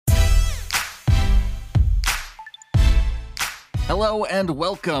Hello and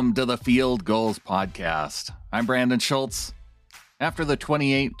welcome to the Field Goals Podcast. I'm Brandon Schultz. After the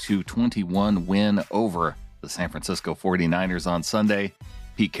 28-21 win over the San Francisco 49ers on Sunday,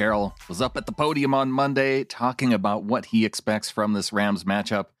 Pete Carroll was up at the podium on Monday talking about what he expects from this Rams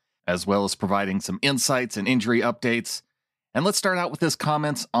matchup, as well as providing some insights and injury updates. And let's start out with his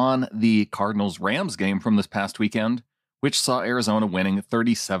comments on the Cardinals-Rams game from this past weekend, which saw Arizona winning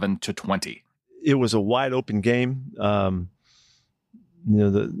 37-20. It was a wide open game.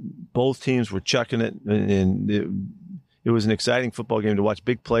 Both teams were chucking it, and it was an exciting football game to watch.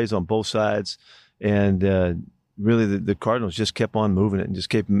 Big plays on both sides, and really the Cardinals just kept on moving it and just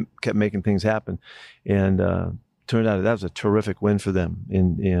kept making things happen. And turned out that was a terrific win for them,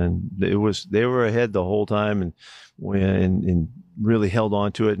 and they were ahead the whole time, and really held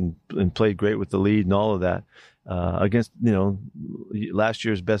on to it and played great with the lead and all of that. Against last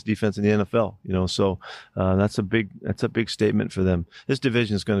year's best defense in the NFL, so that's a big statement for them. This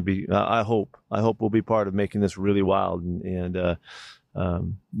division is going to be, I hope we'll be part of making this really wild. And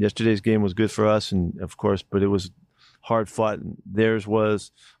yesterday's game was good for us, and of course, but it was hard fought. And theirs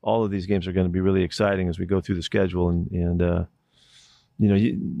was. All of these games are going to be really exciting as we go through the schedule. And that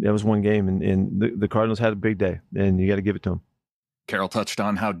was one game, and the Cardinals had a big day, and you got to give it to them. Carroll touched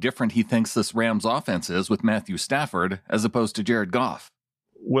on how different he thinks this Rams offense is with Matthew Stafford as opposed to Jared Goff.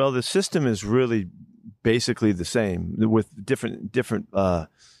 Well, the system is really basically the same with different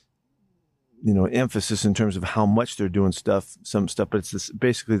emphasis in terms of how much they're doing some stuff, but it's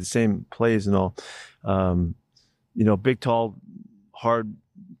basically the same plays and all. Big, tall, hard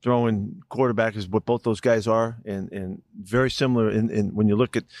throwing quarterback is what both those guys are, and very similar in when you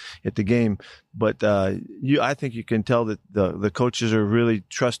look at the game. But I think you can tell that the coaches are really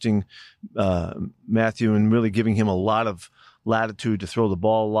trusting Matthew and really giving him a lot of latitude to throw the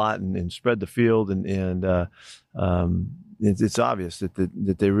ball a lot and spread the field, and it's obvious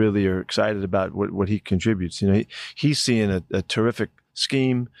that they really are excited about what he contributes. He's seeing a terrific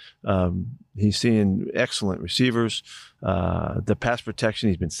scheme. He's seeing excellent receivers. The pass protection,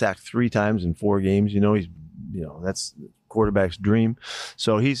 he's been sacked 3 times in 4 games. That's quarterback's dream.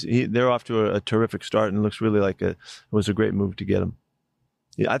 So they're off to a terrific start, and it looks really like it was a great move to get him.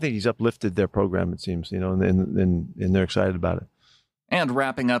 Yeah, I think he's uplifted their program, it seems, and they're excited about it. And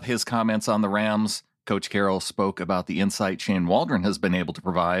wrapping up his comments on the Rams, Coach Carroll spoke about the insight Shane Waldron has been able to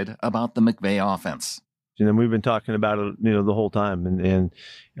provide about the McVay offense. We've been talking about it, the whole time, and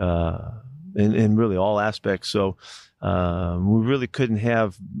really all aspects. So we really couldn't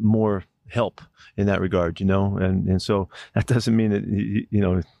have more help in that regard, and so that doesn't mean that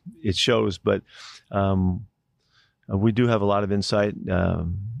it shows, but we do have a lot of insight,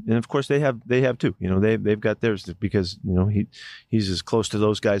 and of course they have too. They've got theirs because he's as close to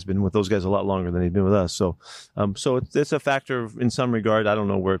those guys, been with those guys a lot longer than he's been with us. So it's a factor in some regard. I don't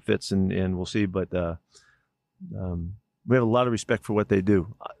know where it fits, and we'll see, but. We have a lot of respect for what they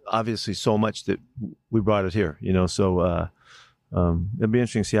do. Obviously, so much that we brought it here, so it'll be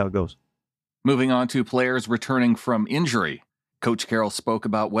interesting to see how it goes. Moving on to players returning from injury. Coach Carroll spoke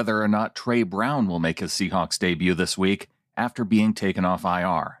about whether or not Trey Brown will make his Seahawks debut this week after being taken off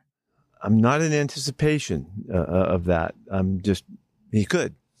IR. I'm not in anticipation of that. He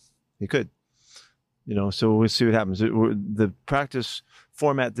could. So we'll see what happens. The practice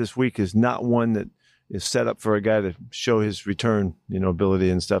format this week is not one that is set up for a guy to show his return, ability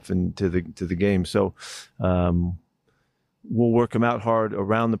and stuff into the game. So we'll work him out hard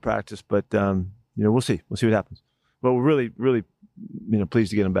around the practice, but we'll see. We'll see what happens. But we're really, really,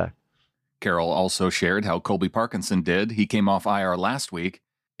 pleased to get him back. Carroll also shared how Colby Parkinson did. He came off IR last week,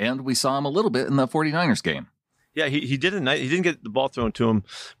 and we saw him a little bit in the 49ers game. Yeah, he did he didn't get the ball thrown to him,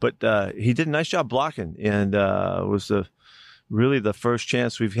 but he did a nice job blocking, and was really the first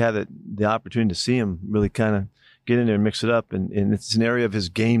chance we've had the opportunity to see him really kind of get in there and mix it up. And it's an area of his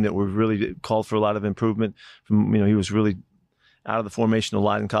game that we've really called for a lot of improvement from, he was really out of the formation a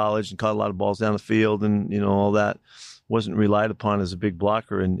lot in college and caught a lot of balls down the field and, all that. Wasn't relied upon as a big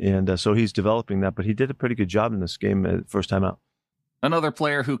blocker. And so he's developing that, but he did a pretty good job in this game first time out. Another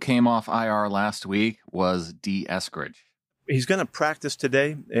player who came off IR last week was D. Eskridge. He's going to practice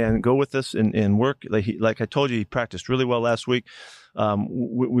today and go with us and work. Like I told you, he practiced really well last week.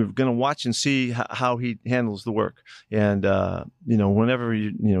 We're going to watch and see how he handles the work. And, whenever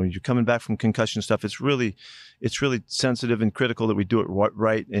you're coming back from concussion stuff, it's really sensitive and critical that we do it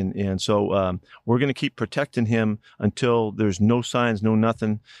right. And so, we're going to keep protecting him until there's no signs, no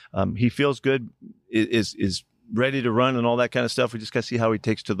nothing. He feels good, is ready to run and all that kind of stuff. We just got to see how he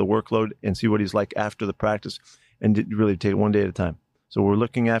takes to the workload and see what he's like after the practice and really take it one day at a time. So we're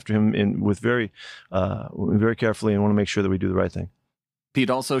looking after him very carefully and want to make sure that we do the right thing. Pete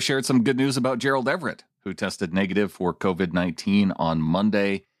also shared some good news about Gerald Everett, who tested negative for COVID-19 on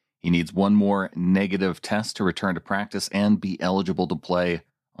Monday. He needs one more negative test to return to practice and be eligible to play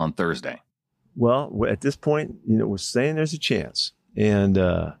on Thursday. Well, at this point, we're saying there's a chance. And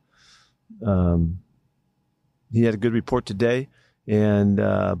he had a good report today,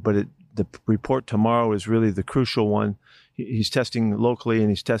 but the report tomorrow is really the crucial one. He's testing locally, and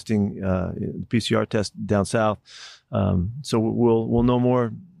he's testing the PCR test down south. So we'll know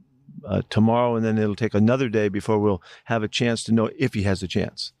more tomorrow, and then it'll take another day before we'll have a chance to know if he has a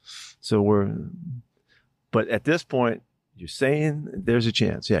chance. But at this point, you're saying there's a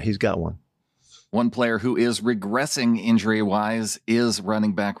chance. Yeah, he's got one. One player who is regressing injury-wise is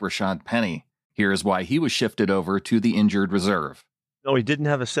running back Rashad Penny. Here's why he was shifted over to the injured reserve. No, he didn't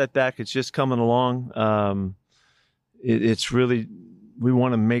have a setback. It's just coming along. It's really, we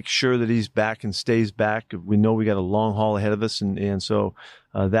want to make sure that he's back and stays back. We know we got a long haul ahead of us, and so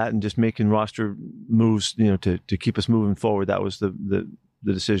that and just making roster moves, to keep us moving forward. That was the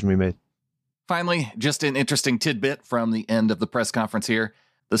decision we made. Finally, just an interesting tidbit from the end of the press conference here.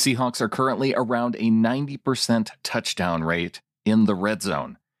 The Seahawks are currently around a 90% touchdown rate in the red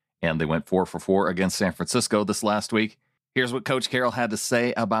zone, and they went 4 for 4 against San Francisco this last week. Here's what Coach Carroll had to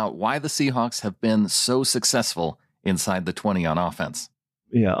say about why the Seahawks have been so successful inside the 20 on offense.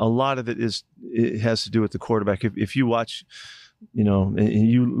 Yeah, a lot of it has to do with the quarterback. If you watch, and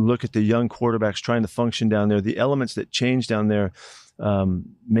you look at the young quarterbacks trying to function down there, the elements that change down there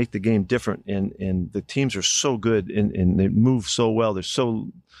make the game different. And the teams are so good and they move so well. There's so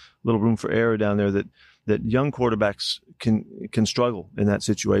little room for error down there that young quarterbacks can struggle in that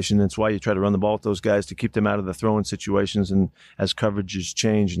situation. That's why you try to run the ball with those guys to keep them out of the throwing situations, and as coverages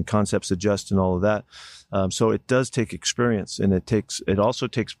change and concepts adjust and all of that. So it does take experience, and it also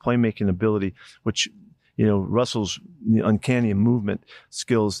takes playmaking ability, which, Russell's uncanny movement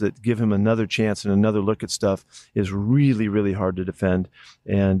skills that give him another chance and another look at stuff is really, really hard to defend.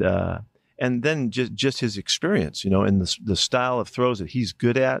 And then just his experience, and the style of throws that he's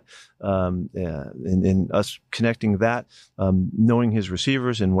good at, and us connecting that, knowing his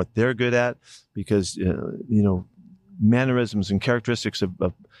receivers and what they're good at, because, mannerisms and characteristics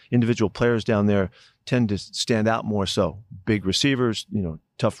of individual players down there tend to stand out more so. Big receivers,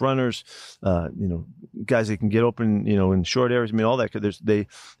 tough runners, guys that can get open, in short areas. I mean, all that.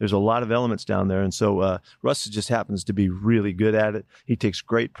 There's a lot of elements down there, and so Russ just happens to be really good at it. He takes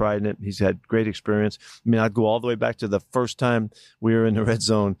great pride in it. He's had great experience. I mean, I'd go all the way back to the first time we were in the red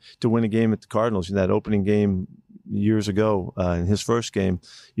zone to win a game at the Cardinals in that opening game years ago. In his first game,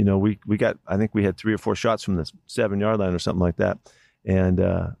 I think we had 3 or 4 shots from the 7-yard line or something like that, and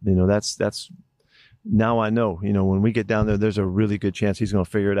that's. Now I know, when we get down there, there's a really good chance he's going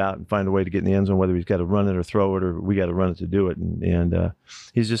to figure it out and find a way to get in the end zone, whether he's got to run it or throw it, or we got to run it to do it. And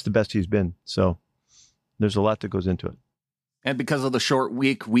he's just the best he's been. So there's a lot that goes into it. And because of the short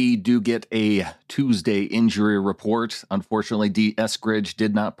week, we do get a Tuesday injury report. Unfortunately, D. Eskridge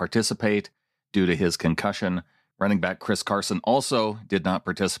did not participate due to his concussion. Running back Chris Carson also did not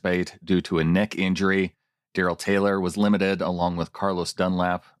participate due to a neck injury. Darrell Taylor was limited, along with Carlos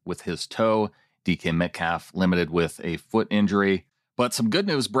Dunlap with his toe. DK Metcalf limited with a foot injury. But some good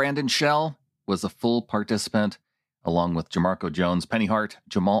news, Brandon Shell was a full participant, along with Jamarco Jones, Penny Hart,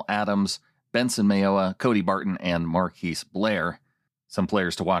 Jamal Adams, Benson Mayowa, Cody Barton, and Marquise Blair. Some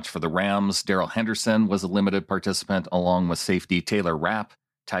players to watch for the Rams. Darrell Henderson was a limited participant, along with safety Taylor Rapp,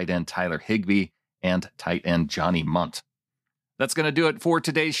 tight end Tyler Higbee, and tight end Johnny Munt. That's going to do it for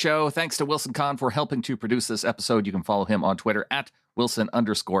today's show. Thanks to Wilson Kahn for helping to produce this episode. You can follow him on Twitter at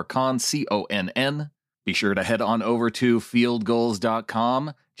Wilson_Kahn, CONN. Be sure to head on over to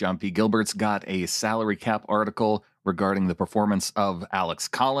fieldgoals.com. John P. Gilbert's got a salary cap article regarding the performance of Alex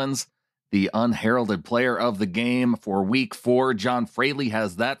Collins, the unheralded player of the game for week 4. John Fraley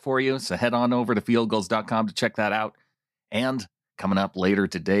has that for you. So head on over to fieldgoals.com to check that out. And coming up later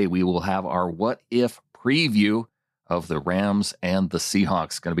today, we will have our What If preview of the Rams and the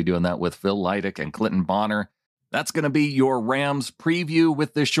Seahawks. Going to be doing that with Phil Leidick and Clinton Bonner. That's going to be your Rams preview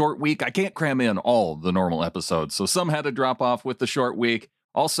with this short week. I can't cram in all the normal episodes, so some had to drop off with the short week.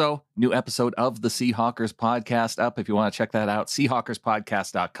 Also, new episode of the Seahawkers podcast up if you want to check that out,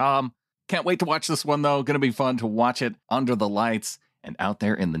 seahawkerspodcast.com. Can't wait to watch this one, though. Going to be fun to watch it under the lights and out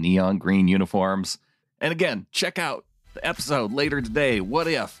there in the neon green uniforms. And again, check out the episode later today, What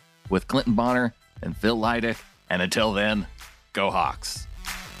If, with Clinton Bonner and Phil Leidick. And until then, go Hawks.